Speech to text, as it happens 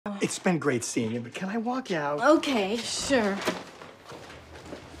It's been great seeing you, but can I walk you out? Okay, sure.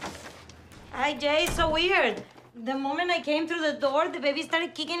 Hi, Jay. It's so weird. The moment I came through the door, the baby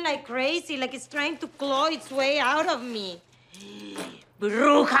started kicking like crazy, like it's trying to claw its way out of me.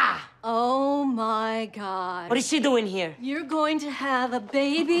 Bruja! Oh, my God. What is she doing here? You're going to have a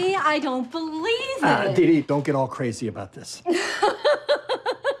baby? I don't believe it. Didi, don't get all crazy about this.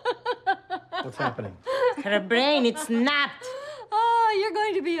 What's happening? Her brain, it's snapped. Oh, you're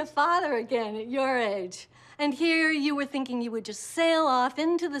going to be a father again at your age. And here you were thinking you would just sail off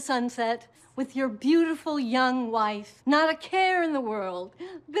into the sunset with your beautiful young wife. Not a care in the world.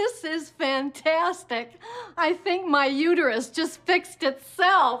 This is fantastic. I think my uterus just fixed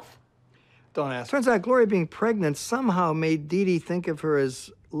itself. Don't ask. Turns out Gloria being pregnant somehow made Didi think of her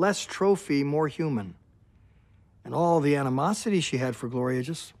as less trophy, more human. And all the animosity she had for Gloria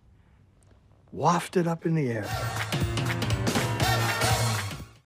just wafted up in the air.